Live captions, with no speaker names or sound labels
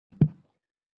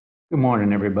Good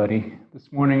morning, everybody.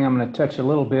 This morning I'm going to touch a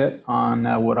little bit on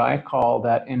what I call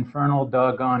that infernal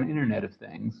doggone Internet of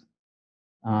Things,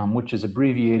 which is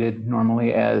abbreviated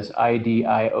normally as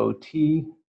IDIOT,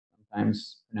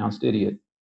 sometimes pronounced idiot.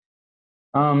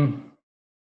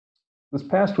 This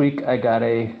past week I got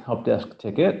a help desk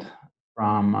ticket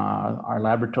from our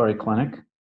laboratory clinic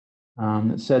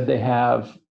that said they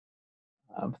have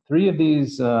three of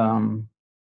these, they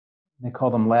call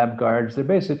them lab guards. They're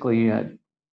basically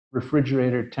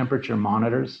refrigerator temperature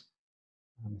monitors.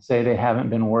 Say they haven't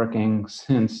been working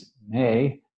since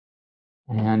May,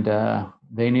 and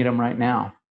they need them right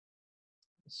now.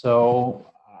 So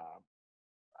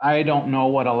I don't know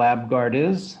what a lab guard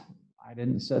is. I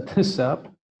didn't set this up.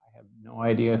 I have no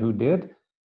idea who did,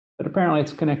 but apparently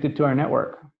it's connected to our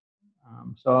network.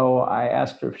 So I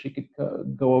asked her if she could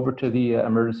go over to the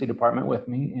emergency department with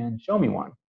me and show me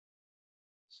one.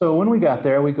 So when we got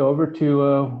there, we go over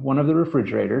to one of the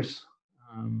refrigerators.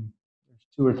 There's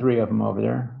two or three of them over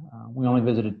there. We only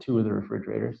visited two of the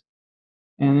refrigerators.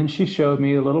 And then she showed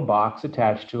me a little box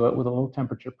attached to it with a little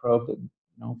temperature probe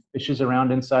that fishes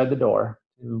around inside the door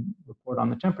to report on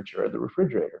the temperature of the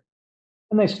refrigerator.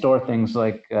 And they store things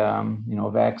like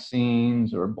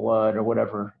vaccines or blood or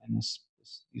whatever in these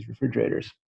refrigerators.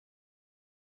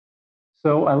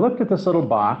 So I looked at this little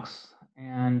box,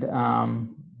 and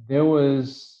there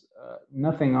was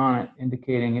nothing on it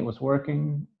indicating it was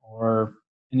working or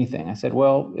anything. I said,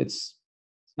 well, it's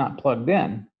not plugged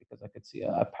in, because I could see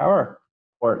a power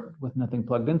port with nothing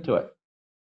plugged into it.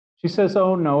 She says,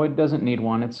 oh, no, it doesn't need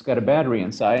one. It's got a battery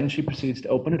inside. And she proceeds to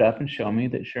open it up and show me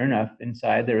that, sure enough,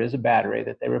 inside there is a battery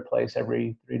that they replace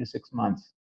every 3 to 6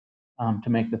 months to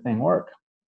make the thing work.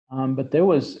 But there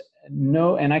was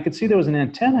no, and I could see there was an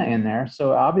antenna in there.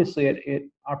 So obviously it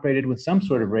operated with some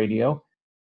sort of radio.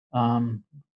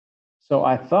 So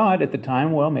I thought at the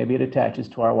time, well, maybe it attaches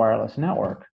to our wireless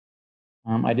network.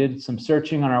 I did some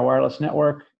searching on our wireless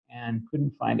network and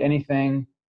couldn't find anything.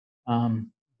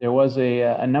 There was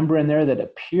a number in there that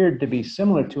appeared to be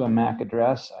similar to a MAC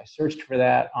address. I searched for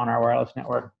that on our wireless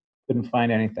network, couldn't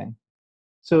find anything.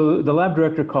 So the lab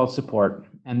director called support,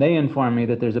 and they informed me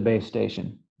that there's a base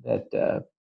station that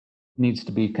needs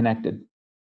to be connected.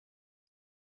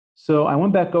 So I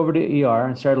went back over to ER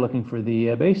and started looking for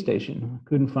the base station.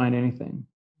 Couldn't find anything.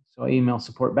 So I emailed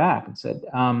support back and said,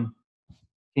 can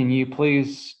you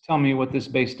please tell me what this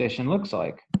base station looks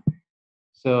like?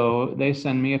 So they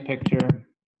send me a picture,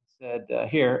 said,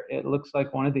 here, it looks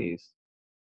like one of these.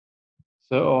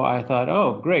 So I thought,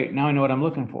 oh, great, now I know what I'm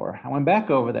looking for. I went back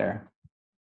over there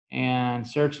and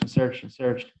searched and searched and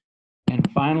searched, and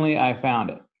finally I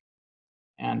found it.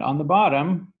 And on the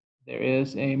bottom, there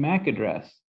is a MAC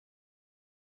address.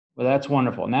 Well, that's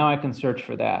wonderful. Now I can search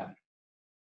for that.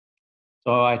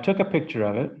 So I took a picture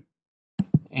of it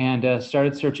and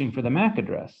started searching for the MAC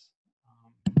address,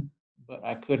 but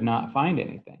I could not find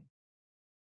anything.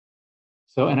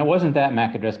 So, and it wasn't that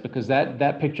MAC address, because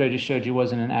that picture I just showed you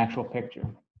wasn't an actual picture.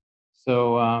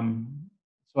 So,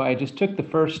 so I just took the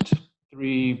first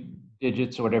 3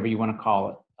 digits, or whatever you want to call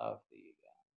it, of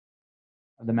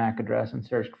the MAC address and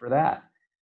searched for that.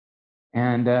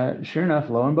 And sure enough,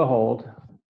 lo and behold,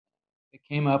 it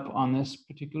came up on this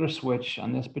particular switch,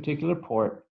 on this particular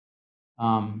port.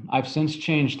 I've since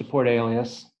changed the port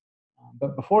alias,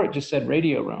 but before it just said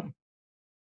radio room.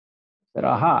 I said,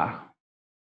 aha.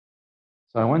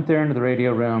 So I went there into the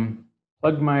radio room,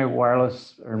 plugged my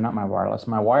wireless, or not my wireless,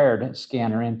 my wired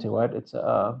scanner into it. It's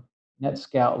a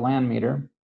NetScout land meter.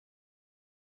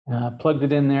 Plugged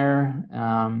it in there.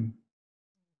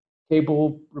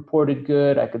 Cable reported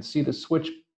good. I could see the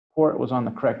switch port was on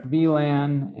the correct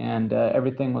VLAN, and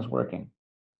everything was working.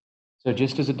 So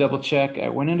just as a double check, I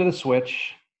went into the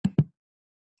switch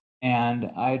and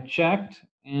I checked,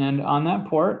 and on that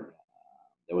port,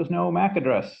 there was no MAC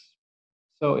address.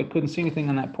 So it couldn't see anything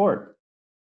on that port.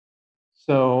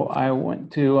 So I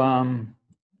went to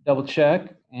double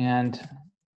check and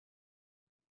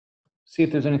see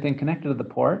if there's anything connected to the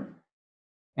port.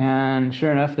 And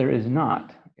sure enough, there is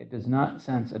not. It does not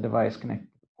sense a device connected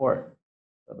to the port.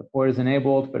 So the port is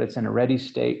enabled, but it's in a ready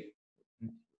state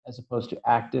as opposed to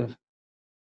active.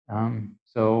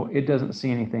 So it doesn't see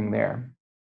anything there.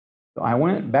 So I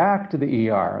went back to the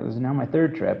ER. This is now my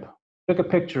 3rd trip. Took a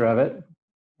picture of it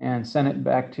and sent it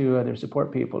back to their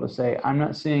support people to say, I'm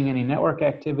not seeing any network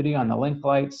activity on the link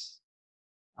lights.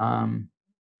 I'm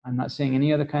not seeing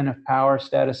any other kind of power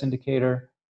status indicator.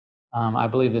 I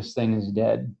believe this thing is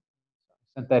dead.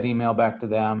 I sent that email back to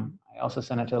them. I also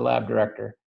sent it to the lab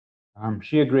director.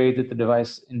 She agreed that the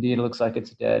device indeed looks like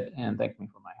it's dead and thanked me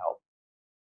for my help.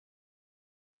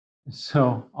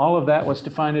 So all of that was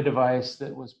to find a device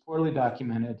that was poorly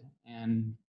documented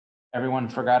and everyone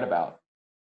forgot about.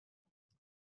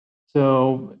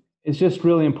 So it's just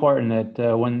really important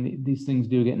that when these things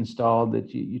do get installed,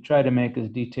 that you try to make as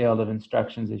detailed of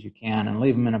instructions as you can and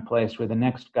leave them in a place where the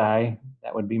next guy,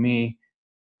 that would be me,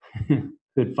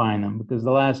 could find them, because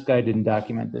the last guy didn't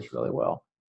document this really well.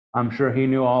 I'm sure he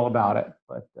knew all about it,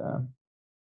 but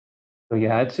so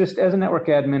yeah, it's just, as a network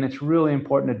admin, it's really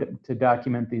important to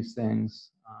document these things.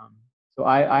 So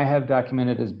I have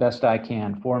documented as best I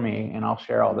can for me, and I'll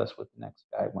share all this with the next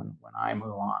guy when I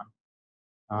move on.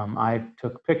 I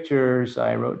took pictures,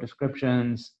 I wrote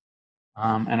descriptions,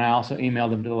 and I also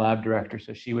emailed them to the lab director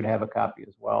so she would have a copy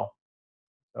as well.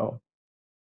 So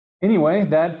anyway,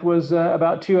 that was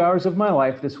about 2 hours of my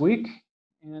life this week,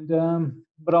 and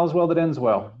but all's well that ends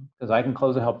well, because I can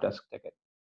close a help desk ticket.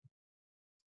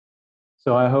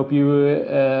 So I hope you,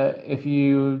 if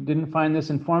you didn't find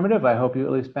this informative, I hope you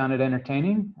at least found it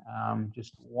entertaining.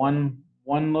 Just one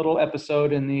little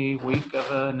episode in the week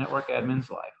of a network admin's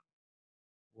life.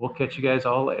 We'll catch you guys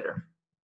all later.